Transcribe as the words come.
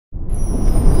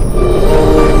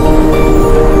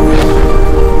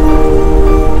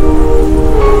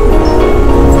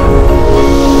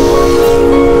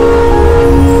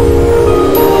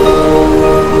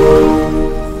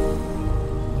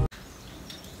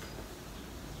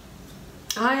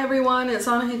Hi everyone, it's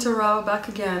Anahita Rao back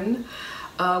again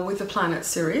with the Planet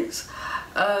series.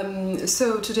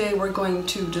 So today we're going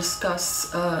to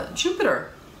discuss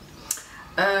Jupiter.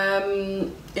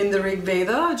 In the Rig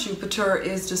Veda, Jupiter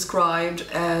is described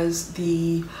as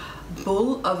the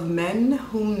bull of men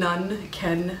whom none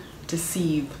can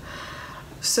deceive.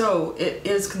 So it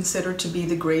is considered to be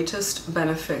the greatest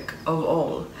benefic of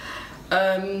all.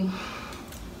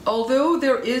 Although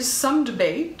there is some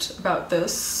debate about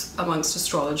this amongst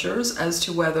astrologers as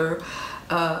to whether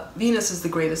Venus is the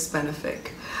greatest benefic,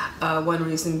 one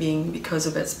reason being because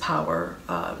of its power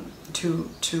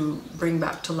to bring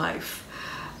back to life.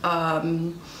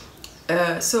 So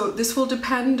this will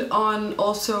depend on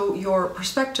also your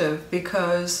perspective,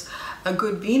 because a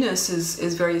good Venus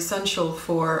is very essential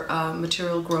for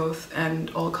material growth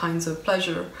and all kinds of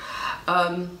pleasure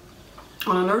on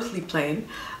an earthly plane.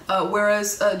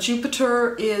 Whereas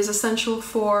Jupiter is essential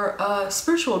for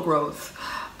spiritual growth,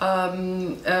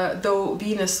 though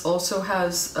Venus also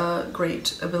has a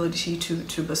great ability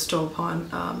to bestow upon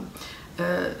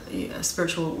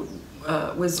spiritual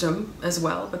wisdom as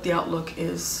well, but the outlook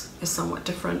is somewhat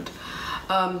different.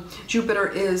 Jupiter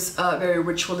is very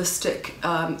ritualistic.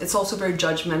 It's also very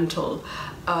judgmental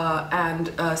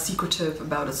and secretive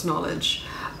about its knowledge.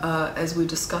 As we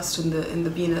discussed in the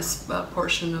Venus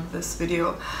portion of this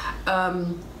video.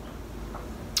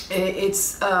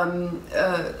 It's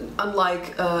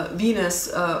unlike Venus,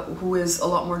 who is a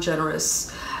lot more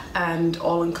generous and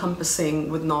all-encompassing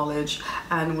with knowledge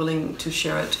and willing to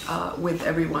share it with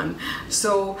everyone.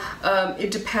 So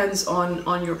it depends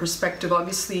on your perspective.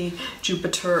 Obviously,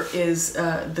 Jupiter is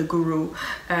the guru,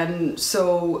 and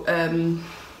so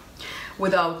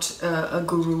without a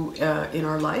guru in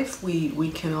our life,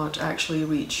 we cannot actually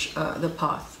reach the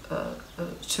path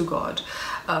to God.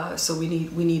 So we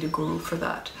need a guru for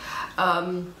that.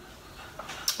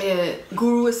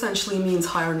 Guru essentially means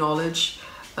higher knowledge,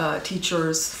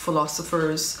 teachers,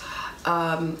 philosophers.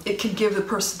 It can give the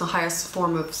person the highest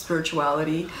form of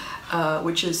spirituality,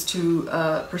 which is to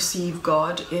perceive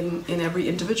God in every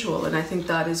individual. And I think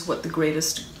that is what the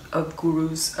greatest of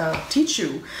gurus teach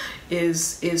you,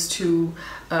 is to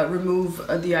remove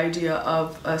the idea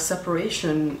of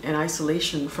separation and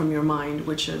isolation from your mind,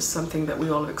 which is something that we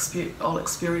all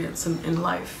experience in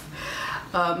life.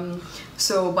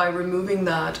 So by removing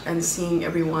that and seeing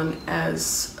everyone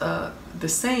as the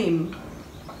same,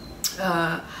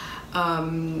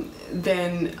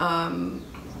 then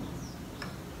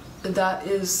that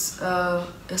is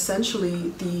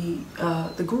essentially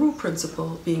the guru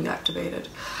principle being activated.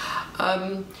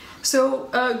 So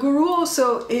guru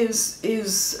also is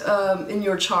in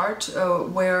your chart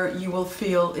where you will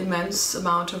feel immense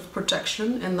amount of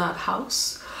protection in that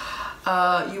house.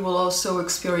 You will also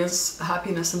experience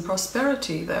happiness and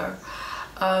prosperity there.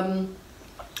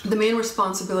 The main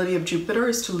responsibility of Jupiter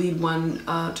is to lead one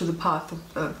to the path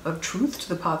of truth, to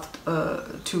the path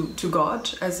to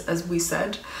God, as we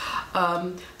said,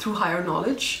 through higher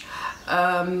knowledge.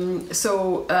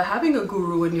 So having a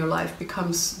guru in your life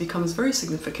becomes very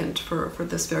significant for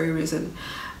this very reason.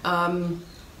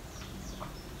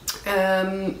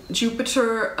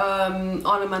 Jupiter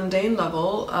on a mundane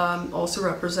level also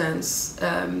represents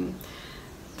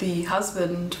the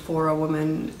husband for a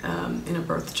woman in a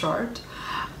birth chart.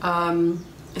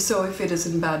 So if it is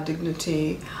in bad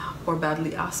dignity or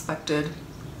badly aspected,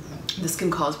 this can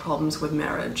cause problems with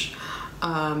marriage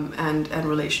and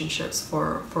relationships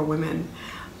for women.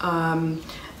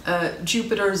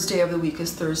 Jupiter's day of the week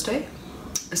is Thursday.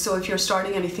 So if you're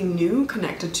starting anything new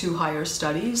connected to higher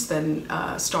studies, then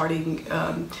starting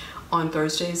on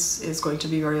Thursdays is going to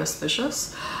be very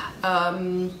auspicious.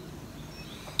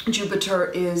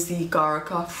 Jupiter is the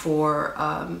Garaka for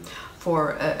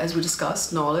as we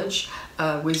discussed, knowledge,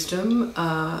 wisdom,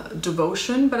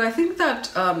 devotion. But I think that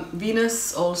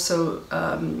Venus also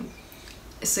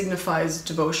signifies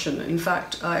devotion. In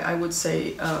fact, I would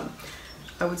say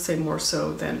more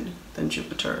so than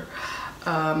Jupiter.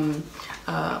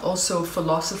 Also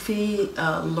philosophy,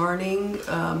 learning,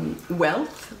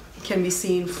 wealth can be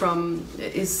seen from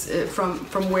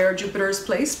where Jupiter is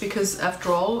placed, because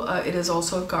after all it is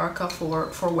also a Garaka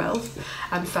for wealth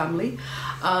and family.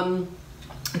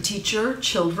 Teacher,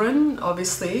 children,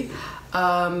 obviously,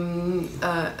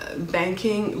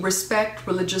 banking, respect,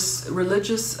 religious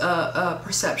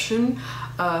perception,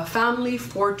 family,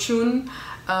 fortune,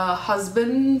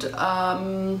 husband,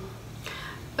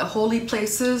 holy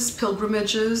places,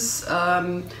 pilgrimages,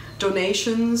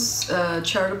 donations,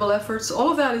 charitable efforts.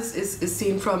 All of that is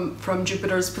seen from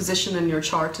Jupiter's position in your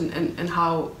chart and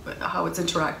how it's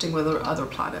interacting with other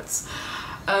planets.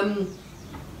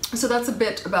 So that's a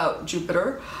bit about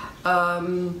Jupiter.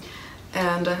 And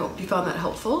I hope you found that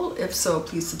helpful. If so,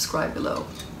 please subscribe below.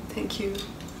 Thank you.